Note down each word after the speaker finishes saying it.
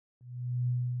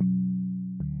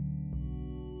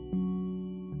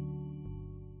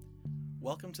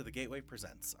Welcome to The Gateway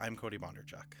Presents. I'm Cody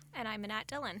Bondarchuk. And I'm Annette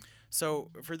Dillon. So,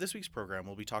 for this week's program,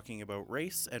 we'll be talking about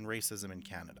race and racism in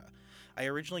Canada. I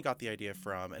originally got the idea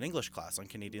from an English class on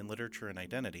Canadian literature and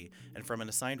identity, and from an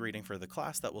assigned reading for the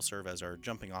class that will serve as our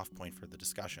jumping off point for the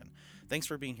discussion. Thanks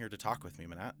for being here to talk with me,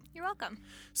 Manat. You're welcome.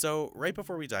 So, right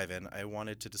before we dive in, I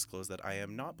wanted to disclose that I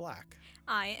am not black.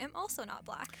 I am also not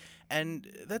black. And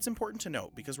that's important to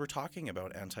note because we're talking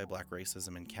about anti-black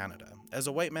racism in Canada. As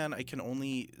a white man, I can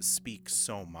only speak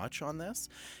so much on this,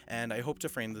 and I hope to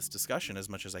frame this discussion as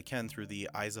much as I can through the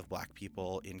eyes of black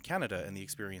people in Canada and the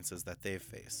experiences that they've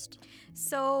faced.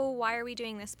 So why are we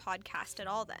doing this podcast at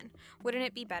all then? Wouldn't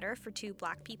it be better for two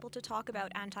black people to talk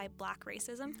about anti-black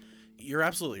racism? You're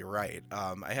absolutely right.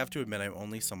 I have to admit I'm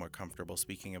only somewhat comfortable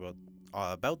speaking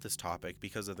about this topic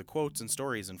because of the quotes and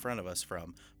stories in front of us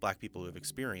from black people who have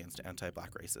experienced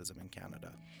anti-black racism in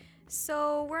Canada.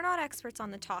 So we're not experts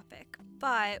on the topic,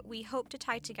 but we hope to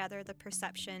tie together the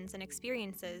perceptions and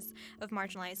experiences of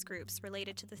marginalized groups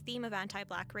related to the theme of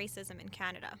anti-black racism in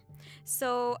Canada.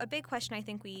 So a big question I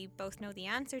think we both know the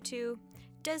answer to: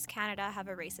 does Canada have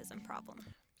a racism problem?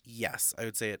 Yes, I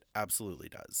would say it absolutely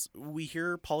does. We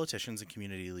hear politicians and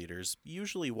community leaders,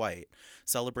 usually white,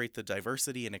 celebrate the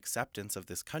diversity and acceptance of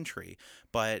this country,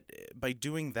 but by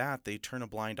doing that, they turn a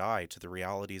blind eye to the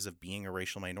realities of being a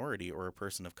racial minority or a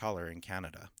person of color in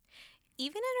Canada.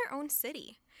 Even in our own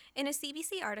city. In a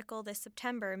CBC article this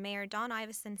September, Mayor Don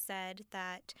Iveson said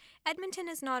that Edmonton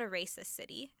is not a racist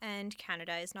city and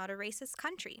Canada is not a racist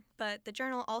country. But the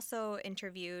Journal also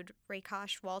interviewed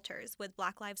Rakesh Walters with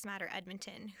Black Lives Matter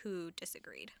Edmonton, who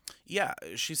disagreed. Yeah,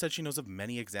 she said she knows of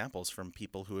many examples from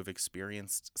people who have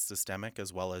experienced systemic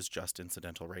as well as just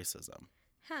incidental racism.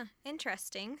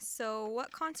 Interesting. So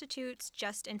what constitutes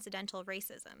just incidental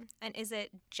racism? And is it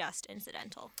just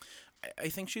incidental? I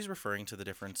think she's referring to the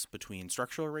difference between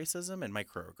structural racism and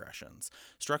microaggressions.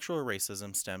 Structural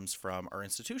racism stems from our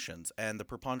institutions and the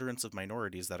preponderance of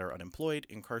minorities that are unemployed,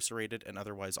 incarcerated, and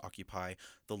otherwise occupy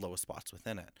the lowest spots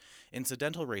within it.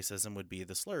 Incidental racism would be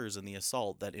the slurs and the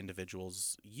assault that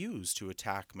individuals use to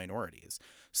attack minorities.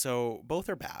 So both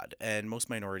are bad, and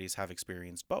most minorities have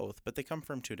experienced both, but they come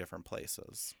from two different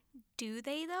places. Do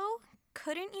they, though?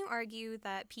 Couldn't you argue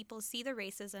that people see the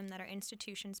racism that our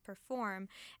institutions perform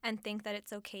and think that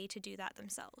it's okay to do that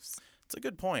themselves? It's a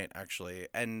good point, actually,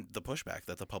 and the pushback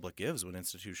that the public gives when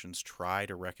institutions try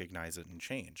to recognize it and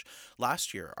change.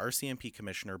 Last year, RCMP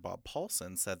Commissioner Bob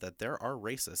Paulson said that there are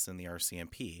racists in the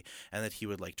RCMP and that he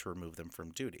would like to remove them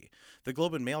from duty. The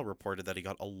Globe and Mail reported that he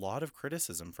got a lot of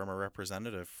criticism from a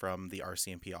representative from the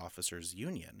RCMP Officers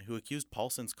Union, who accused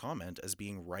Paulson's comment as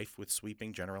being rife with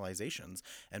sweeping generalizations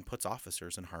and puts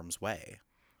officers in harm's way.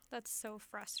 That's so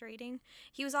frustrating.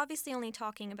 He was obviously only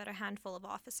talking about a handful of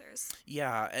officers.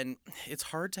 Yeah, and it's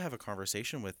hard to have a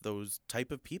conversation with those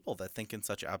type of people that think in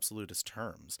such absolutist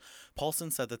terms. Paulson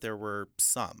said that there were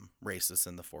some racists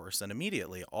in the force, and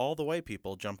immediately all the white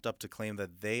people jumped up to claim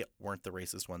that they weren't the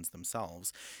racist ones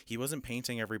themselves. He wasn't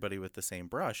painting everybody with the same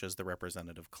brush as the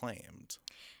representative claimed.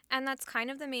 And that's kind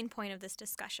of the main point of this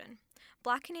discussion.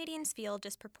 Black Canadians feel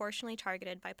disproportionately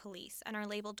targeted by police and are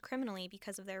labeled criminally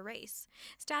because of their race.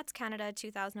 Stats Canada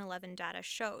 2011 data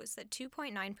shows that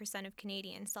 2.9% of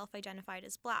Canadians self-identified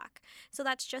as black, so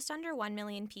that's just under 1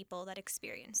 million people that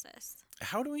experience this.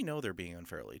 How do we know they're being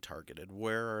unfairly targeted?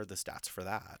 Where are the stats for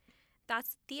that?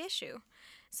 That's the issue.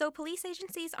 So police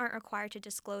agencies aren't required to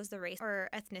disclose the race or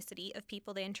ethnicity of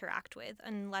people they interact with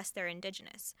unless they're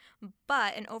Indigenous.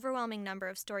 But an overwhelming number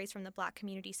of stories from the Black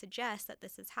community suggest that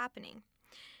this is happening.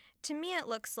 To me, it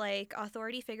looks like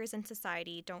authority figures in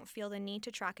society don't feel the need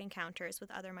to track encounters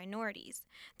with other minorities.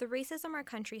 The racism our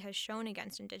country has shown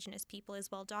against Indigenous people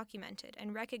is well documented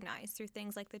and recognized through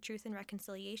things like the Truth and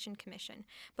Reconciliation Commission,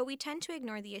 but we tend to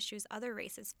ignore the issues other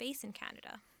races face in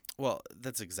Canada. Well,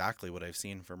 that's exactly what I've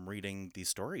seen from reading these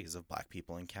stories of black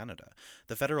people in Canada.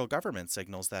 The federal government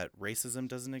signals that racism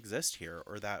doesn't exist here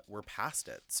or that we're past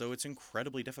it, so it's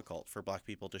incredibly difficult for black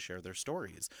people to share their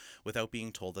stories without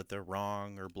being told that they're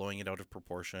wrong or blowing it out of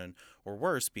proportion, or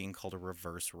worse, being called a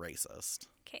reverse racist.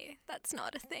 Okay, that's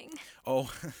not a thing.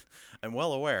 Oh, I'm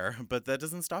well aware, but that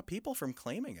doesn't stop people from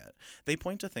claiming it. They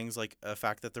point to things like the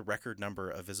fact that the record number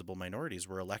of visible minorities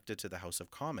were elected to the House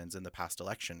of Commons in the past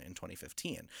election in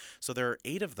 2015. So there are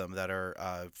 8 of them that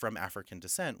are from African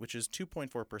descent, which is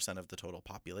 2.4% of the total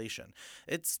population.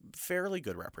 It's fairly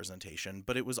good representation,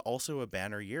 but it was also a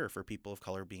banner year for people of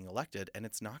color being elected, and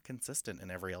it's not consistent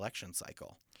in every election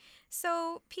cycle.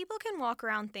 So people can walk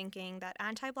around thinking that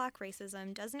anti-black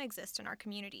racism doesn't exist in our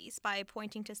community communities by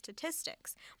pointing to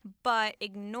statistics, but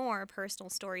ignore personal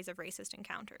stories of racist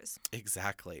encounters.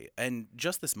 Exactly. And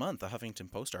just this month, a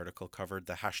Huffington Post article covered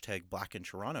the hashtag Black in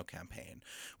Toronto campaign,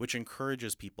 which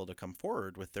encourages people to come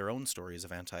forward with their own stories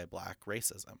of anti-Black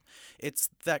racism. It's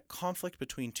that conflict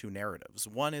between two narratives.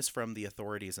 One is from the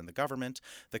authorities and the government,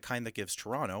 the kind that gives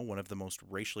Toronto, one of the most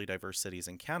racially diverse cities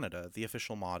in Canada, the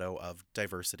official motto of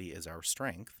diversity is our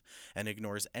strength, and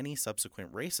ignores any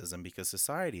subsequent racism because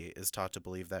society is taught to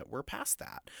believe that we're past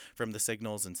that from the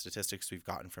signals and statistics we've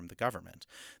gotten from the government.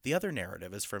 The other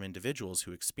narrative is from individuals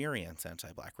who experience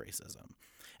anti-Black racism.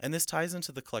 And this ties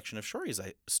into the collection of stories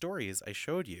I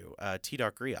showed you, T.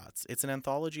 Griots. It's an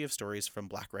anthology of stories from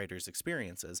Black writers'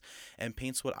 experiences and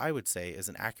paints what I would say is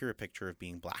an accurate picture of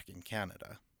being Black in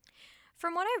Canada.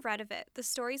 From what I've read of it, the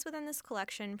stories within this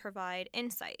collection provide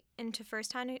insight into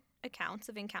first-hand accounts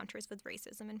of encounters with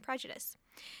racism and prejudice.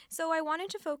 So I wanted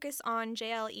to focus on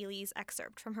J.L. Ely's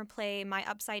excerpt from her play My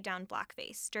Upside-Down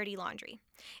Blackface, Dirty Laundry.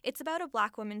 It's about a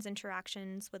Black woman's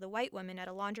interactions with a white woman at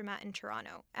a laundromat in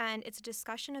Toronto, and it's a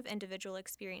discussion of individual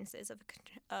experiences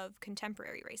of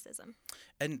contemporary racism.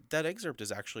 And that excerpt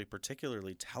is actually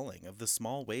particularly telling of the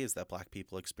small ways that Black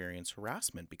people experience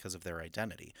harassment because of their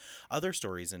identity. Other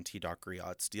stories in T.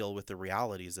 Griots deal with the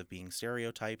realities of being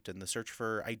stereotyped and the search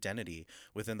for identity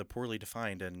within the poorly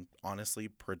defined and honestly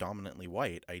predominantly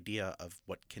white idea of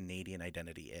what Canadian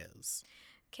identity is.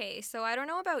 Okay, so I don't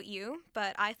know about you,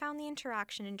 but I found the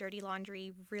interaction in Dirty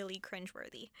Laundry really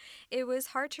cringeworthy. It was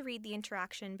hard to read the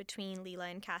interaction between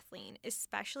Leela and Kathleen,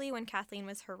 especially when Kathleen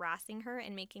was harassing her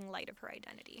and making light of her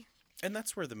identity. And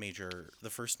that's where the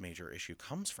first major issue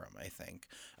comes from, I think.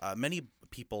 Many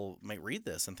people might read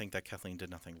this and think that Kathleen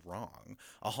did nothing wrong.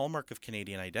 A hallmark of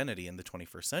Canadian identity in the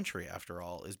 21st century, after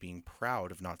all, is being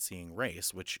proud of not seeing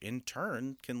race, which in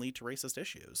turn can lead to racist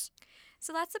issues.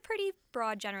 So that's a pretty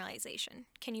broad generalization.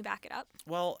 Can you back it up?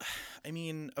 Well, I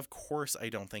mean, of course, I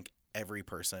don't think every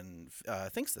person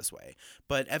thinks this way,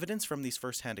 but evidence from these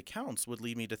firsthand accounts would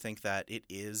lead me to think that it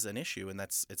is an issue and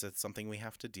it's something we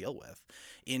have to deal with.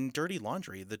 In Dirty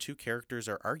Laundry, the two characters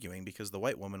are arguing because the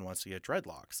white woman wants to get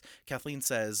dreadlocks. Kathleen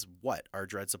says, "What, are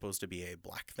dreads supposed to be a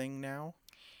Black thing now?"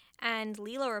 And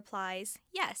Leela replies,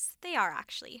 yes, they are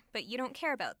actually, but you don't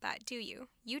care about that, do you?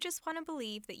 You just want to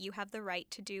believe that you have the right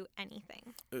to do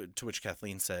anything. To which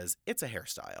Kathleen says, "It's a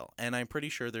hairstyle, and I'm pretty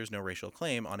sure there's no racial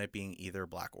claim on it being either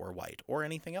Black or white, or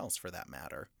anything else for that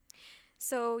matter."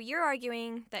 So you're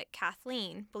arguing that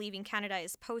Kathleen, believing Canada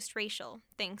is post-racial,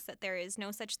 thinks that there is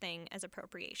no such thing as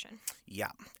appropriation.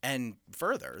 Yeah, and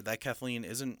further, that Kathleen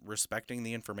isn't respecting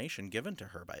the information given to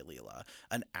her by Leela,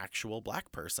 an actual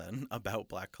Black person, about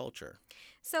Black culture.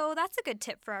 So that's a good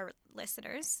tip for our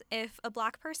listeners. If a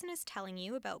Black person is telling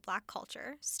you about Black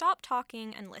culture, stop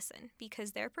talking and listen,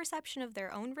 because their perception of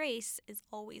their own race is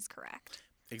always correct.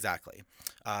 Exactly.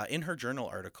 In her journal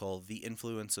article, The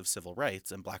Influence of Civil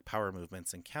Rights and Black Power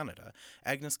Movements in Canada,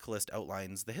 Agnes Callist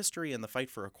outlines the history and the fight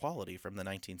for equality from the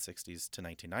 1960s to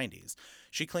 1990s.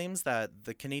 She claims that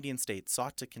the Canadian state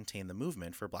sought to contain the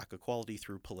movement for Black equality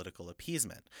through political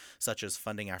appeasement, such as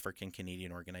funding African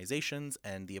Canadian organizations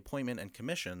and the appointment and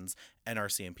commissions and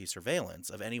RCMP surveillance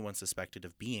of anyone suspected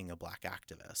of being a Black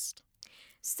activist.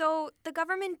 So the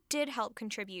government did help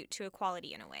contribute to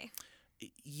equality in a way.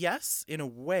 Yes, in a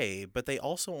way, but they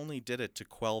also only did it to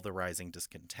quell the rising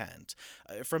discontent.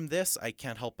 From this, I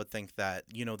can't help but think that,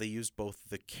 they used both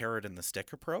the carrot and the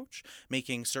stick approach,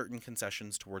 making certain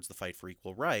concessions towards the fight for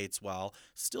equal rights while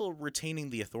still retaining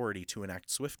the authority to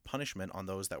enact swift punishment on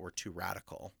those that were too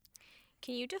radical.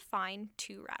 Can you define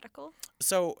too radical?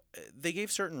 So they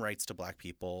gave certain rights to Black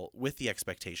people with the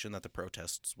expectation that the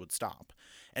protests would stop.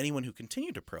 Anyone who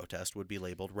continued to protest would be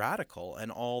labeled radical,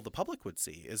 and all the public would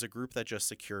see is a group that just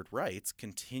secured rights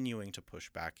continuing to push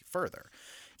back further.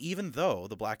 Even though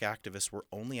the Black activists were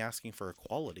only asking for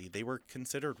equality, they were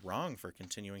considered wrong for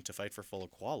continuing to fight for full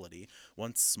equality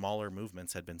once smaller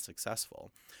movements had been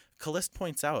successful. Callist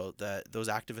points out that those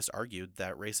activists argued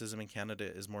that racism in Canada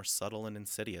is more subtle and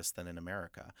insidious than in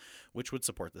America, which would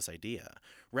support this idea.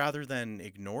 Rather than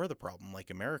ignore the problem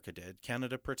like America did,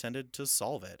 Canada pretended to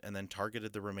solve it and then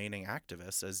targeted the remaining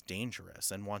activists as dangerous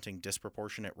and wanting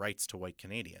disproportionate rights to white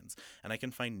Canadians, and I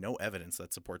can find no evidence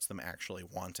that supports them actually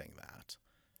wanting that.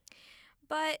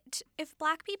 But if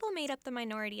Black people made up the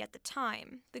minority at the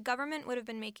time, the government would have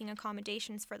been making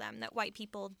accommodations for them that white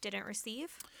people didn't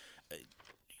receive?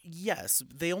 Yes,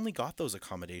 they only got those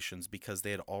accommodations because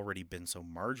they had already been so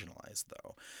marginalized,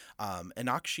 though.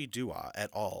 Enakshi Dua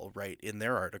et al. Write in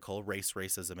their article, Race,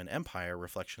 Racism, and Empire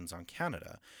Reflections on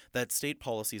Canada, that state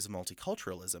policies of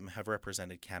multiculturalism have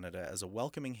represented Canada as a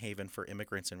welcoming haven for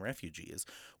immigrants and refugees,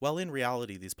 while in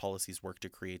reality, these policies work to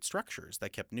create structures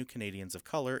that kept new Canadians of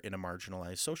color in a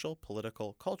marginalized social,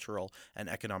 political, cultural, and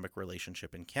economic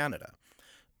relationship in Canada.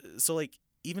 So, like,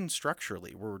 even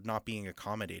structurally, we're not being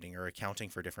accommodating or accounting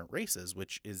for different races,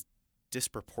 which is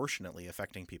disproportionately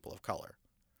affecting people of color.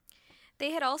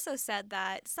 They had also said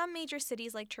that some major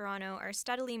cities like Toronto are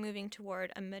steadily moving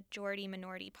toward a majority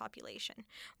minority population,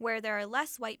 where there are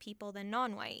less white people than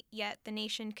non white, yet the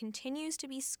nation continues to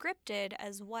be scripted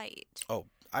as white. Oh,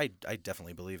 I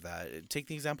definitely believe that. Take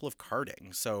the example of carding.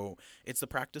 So it's the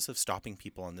practice of stopping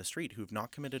people on the street who've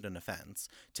not committed an offense,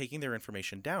 taking their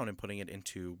information down and putting it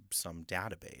into some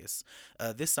database.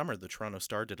 This summer, the Toronto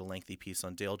Star did a lengthy piece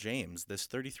on Dale James, this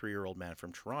 33-year-old man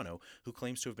from Toronto who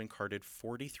claims to have been carded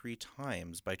 43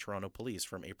 times by Toronto police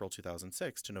from April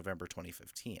 2006 to November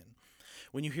 2015.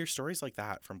 When you hear stories like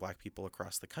that from black people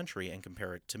across the country and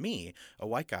compare it to me, a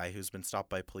white guy who's been stopped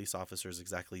by police officers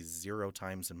exactly 0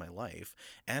 times in my life,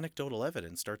 anecdotal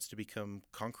evidence starts to become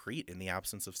concrete in the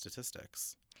absence of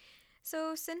statistics.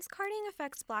 So, since carding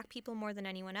affects black people more than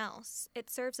anyone else, it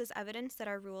serves as evidence that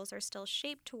our rules are still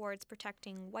shaped towards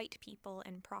protecting white people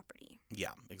and property.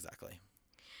 Yeah, exactly.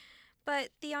 But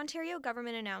the Ontario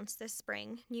government announced this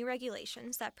spring new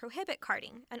regulations that prohibit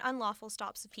carding and unlawful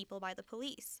stops of people by the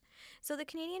police. So the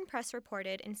Canadian Press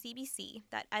reported in CBC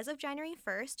that as of January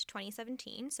 1st,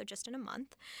 2017, so just in a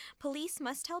month, police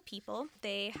must tell people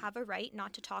they have a right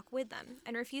not to talk with them,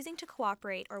 and refusing to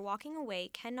cooperate or walking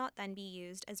away cannot then be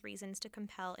used as reasons to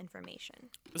compel information.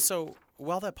 So,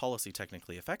 while that policy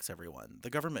technically affects everyone, the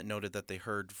government noted that they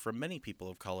heard from many people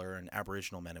of color and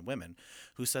Aboriginal men and women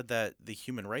who said that the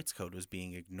Human Rights Code was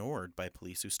being ignored by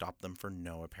police who stopped them for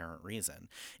no apparent reason.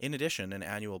 In addition, an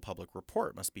annual public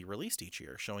report must be released each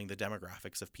year showing the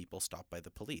demographics of people stopped by the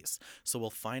police. So,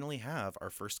 we'll finally have our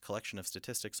first collection of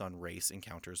statistics on race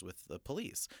encounters with the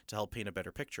police to help paint a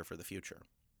better picture for the future.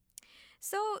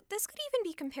 So, this could even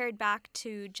be compared back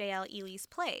to J.L. Ely's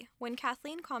play, when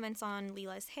Kathleen comments on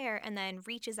Leela's hair and then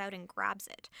reaches out and grabs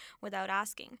it without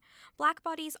asking. Black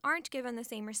bodies aren't given the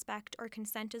same respect or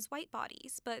consent as white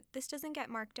bodies, but this doesn't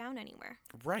get marked down anywhere.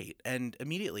 Right. And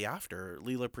immediately after,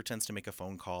 Leela pretends to make a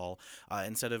phone call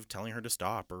instead of telling her to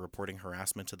stop or reporting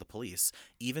harassment to the police.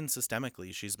 Even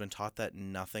systemically, she's been taught that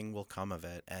nothing will come of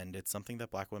it, and it's something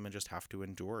that black women just have to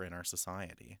endure in our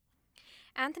society.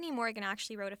 Anthony Morgan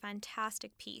actually wrote a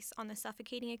fantastic piece on the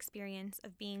suffocating experience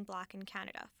of being black in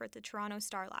Canada for the Toronto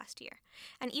Star last year,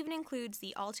 and even includes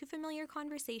the all too familiar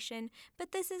conversation,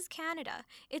 but this is Canada.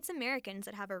 It's Americans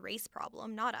that have a race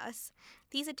problem, not us.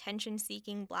 These attention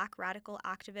seeking black radical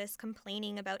activists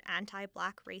complaining about anti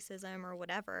black racism or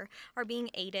whatever are being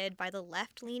aided by the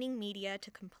left leaning media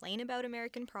to complain about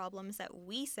American problems that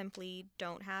we simply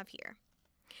don't have here.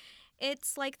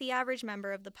 It's like the average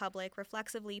member of the public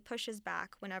reflexively pushes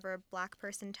back whenever a black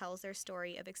person tells their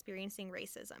story of experiencing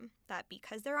racism, that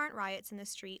because there aren't riots in the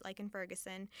street like in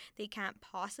Ferguson, they can't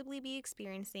possibly be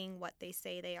experiencing what they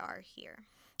say they are here.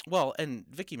 Well, and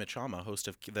Vicky Machama, host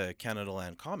of the Canada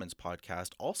Land Commons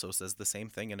podcast, also says the same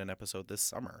thing in an episode this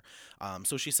summer.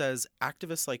 So she says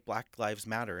activists like Black Lives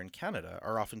Matter in Canada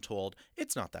are often told,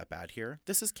 it's not that bad here.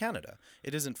 This is Canada.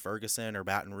 It isn't Ferguson or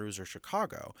Baton Rouge or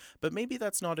Chicago. But maybe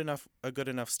that's not a good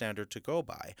enough standard to go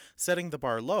by. Setting the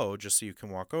bar low just so you can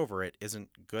walk over it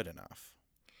isn't good enough.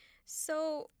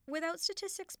 So, without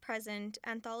statistics present,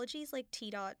 anthologies like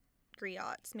T.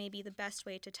 Griots may be the best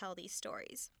way to tell these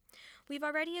stories. We've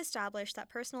already established that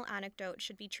personal anecdote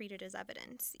should be treated as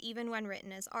evidence, even when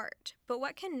written as art. But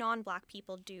what can non-black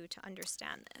people do to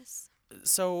understand this?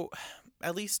 So,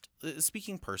 at least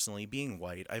speaking personally, being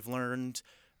white, I've learned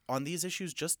on these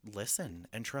issues, just listen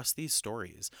and trust these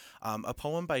stories. A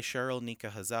poem by Cheryl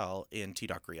Nika Hazel in T.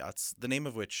 Griots, the name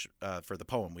of which for the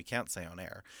poem we can't say on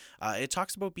air, it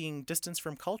talks about being distanced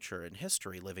from culture and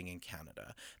history living in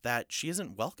Canada, that she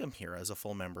isn't welcome here as a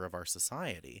full member of our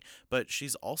society, but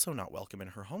she's also not welcome in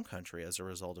her home country as a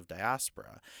result of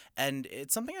diaspora. And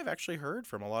it's something I've actually heard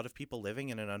from a lot of people living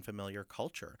in an unfamiliar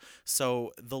culture.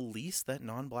 So the least that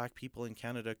non-black people in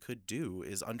Canada could do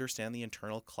is understand the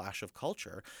internal clash of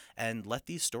culture and let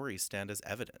these stories stand as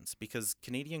evidence, because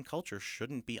Canadian culture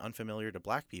shouldn't be unfamiliar to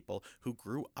black people who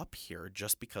grew up here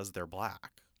just because they're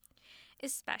black.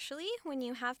 Especially when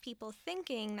you have people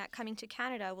thinking that coming to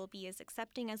Canada will be as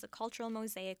accepting as a cultural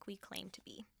mosaic we claim to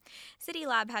be. City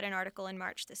Lab had an article in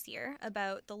March this year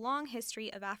about the long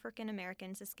history of African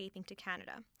Americans escaping to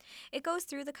Canada. It goes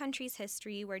through the country's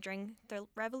history where during the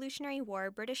Revolutionary War,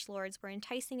 British lords were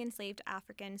enticing enslaved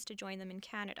Africans to join them in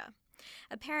Canada.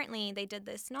 Apparently, they did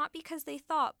this not because they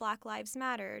thought Black lives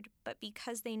mattered, but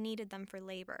because they needed them for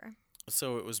labor.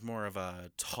 So it was more of a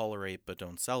tolerate but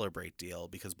don't celebrate deal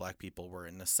because black people were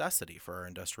a necessity for our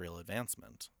industrial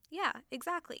advancement. Yeah,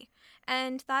 exactly.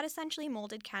 And that essentially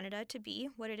molded Canada to be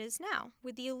what it is now,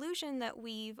 with the illusion that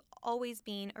we've always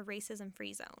been a racism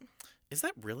free zone. Is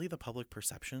that really the public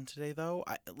perception today, though?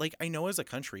 I know as a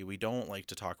country we don't like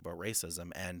to talk about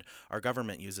racism, and our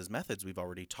government uses methods we've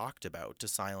already talked about to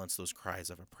silence those cries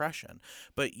of oppression.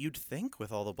 But you'd think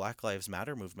with all the Black Lives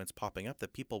Matter movements popping up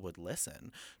that people would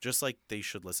listen, just like they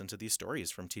should listen to these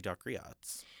stories from T.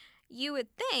 Griots. You would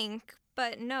think,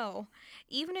 but no.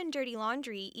 Even in Dirty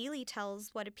Laundry, Ely tells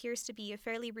what appears to be a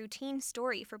fairly routine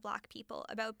story for Black people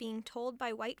about being told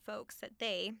by white folks that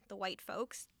they, the white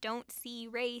folks, don't see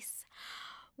race.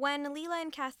 When Leela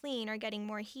and Kathleen are getting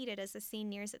more heated as the scene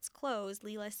nears its close,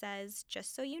 Leela says,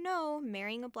 "Just so you know,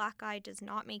 marrying a black guy does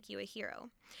not make you a hero.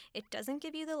 It doesn't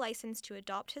give you the license to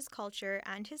adopt his culture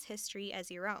and his history as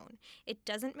your own. It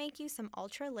doesn't make you some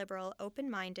ultra-liberal,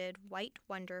 open-minded, white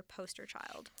wonder poster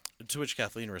child." To which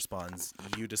Kathleen responds,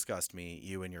 "You disgust me,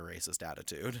 you and your racist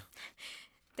attitude."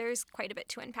 There's quite a bit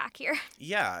to unpack here.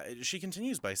 Yeah, she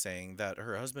continues by saying that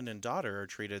her husband and daughter are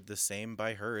treated the same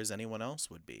by her as anyone else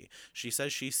would be. She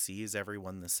says she sees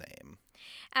everyone the same.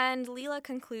 And Leela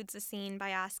concludes the scene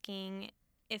by asking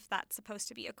if that's supposed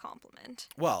to be a compliment.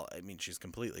 Well, I mean, she's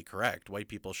completely correct. White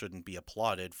people shouldn't be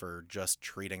applauded for just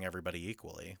treating everybody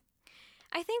equally.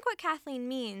 I think what Kathleen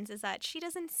means is that she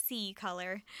doesn't see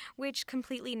color, which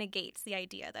completely negates the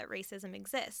idea that racism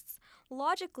exists.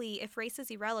 Logically, if race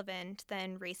is irrelevant,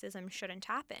 then racism shouldn't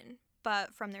happen.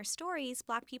 But from their stories,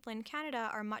 Black people in Canada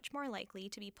are much more likely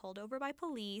to be pulled over by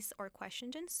police or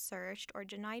questioned and searched or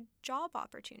denied job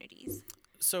opportunities.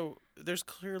 So there's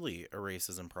clearly a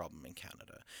racism problem in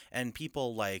Canada, and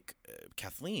people like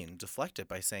Kathleen deflect it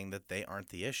by saying that they aren't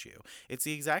the issue. It's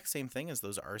the exact same thing as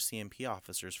those RCMP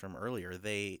officers from earlier.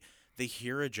 They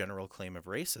hear a general claim of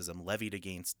racism levied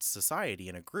against society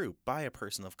in a group by a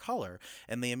person of color,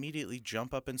 and they immediately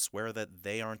jump up and swear that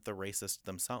they aren't the racist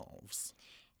themselves.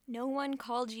 No one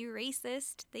called you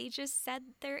racist. They just said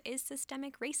there is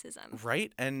systemic racism.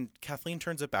 Right? And Kathleen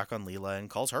turns it back on Leela and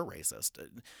calls her racist.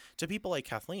 To people like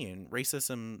Kathleen,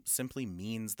 racism simply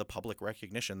means the public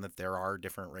recognition that there are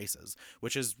different races,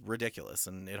 which is ridiculous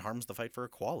and it harms the fight for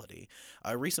equality.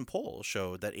 A recent poll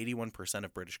showed that 81%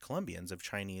 of British Columbians of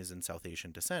Chinese and South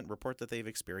Asian descent report that they've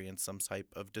experienced some type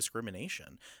of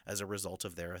discrimination as a result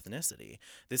of their ethnicity.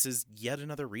 This is yet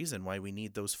another reason why we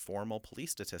need those formal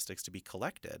police statistics to be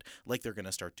collected, like they're going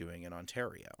to start doing in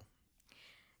Ontario.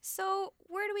 So,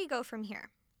 where do we go from here?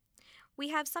 We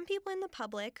have some people in the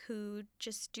public who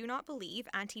just do not believe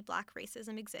anti-Black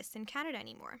racism exists in Canada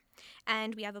anymore,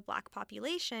 and we have a Black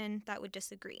population that would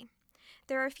disagree.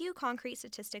 There are a few concrete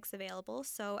statistics available,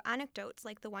 so anecdotes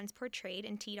like the ones portrayed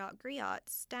in T. Griot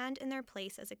stand in their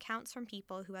place as accounts from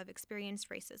people who have experienced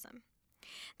racism.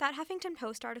 That Huffington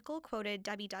Post article quoted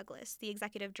Debbie Douglas, the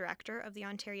executive director of the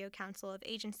Ontario Council of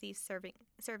Agencies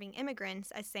Serving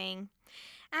Immigrants, as saying,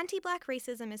 "Anti-Black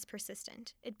racism is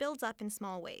persistent. It builds up in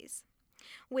small ways.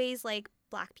 Ways like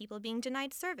Black people being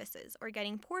denied services or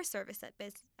getting poor service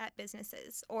at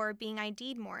businesses or being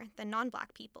ID'd more than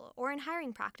non-Black people or in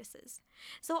hiring practices.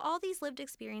 So all these lived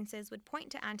experiences would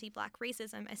point to anti-Black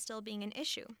racism as still being an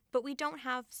issue, but we don't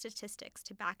have statistics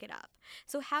to back it up.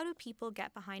 So how do people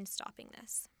get behind stopping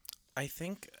this?" I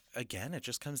think, again, it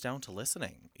just comes down to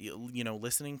listening.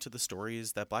 Listening to the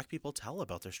stories that Black people tell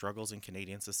about their struggles in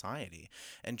Canadian society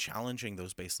and challenging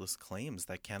those baseless claims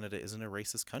that Canada isn't a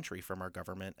racist country from our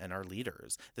government and our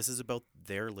leaders. This is about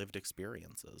their lived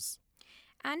experiences.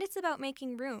 And it's about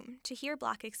making room to hear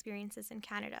Black experiences in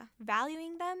Canada,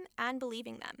 valuing them and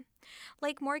believing them.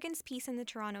 Like Morgan's piece in the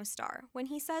Toronto Star, when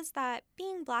he says that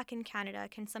being Black in Canada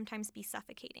can sometimes be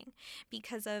suffocating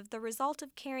because of the result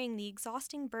of carrying the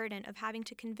exhausting burden of having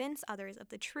to convince others of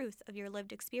the truth of your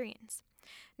lived experience.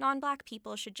 Non-Black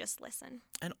people should just listen.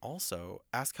 And also,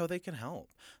 ask how they can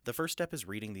help. The first step is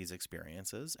reading these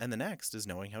experiences, and the next is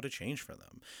knowing how to change for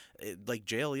them. Like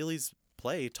J.L. Ely's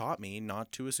play taught me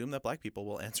not to assume that Black people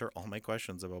will answer all my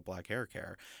questions about Black hair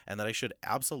care, and that I should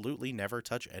absolutely never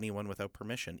touch anyone without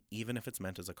permission, even if it's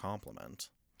meant as a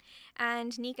compliment.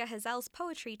 And Nika Hazel's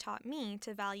poetry taught me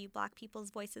to value Black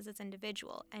people's voices as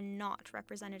individual and not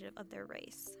representative of their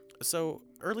race. So,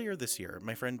 earlier this year,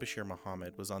 my friend Bashir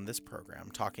Muhammad was on this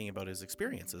program talking about his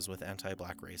experiences with anti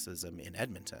Black racism in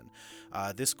Edmonton.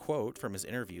 This quote from his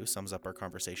interview sums up our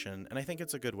conversation, and I think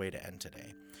it's a good way to end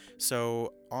today.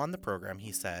 So, on the program,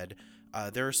 he said,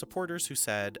 there are supporters who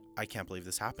said, I can't believe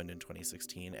this happened in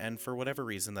 2016, and for whatever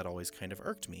reason, that always kind of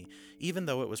irked me, even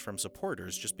though it was from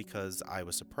supporters, just because I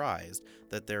was surprised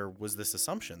that there was this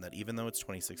assumption that even though it's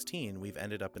 2016, we've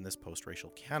ended up in this post-racial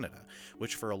Canada,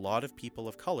 which for a lot of people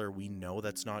of color, we know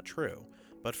that's not true.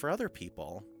 But for other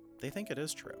people, they think it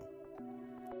is true.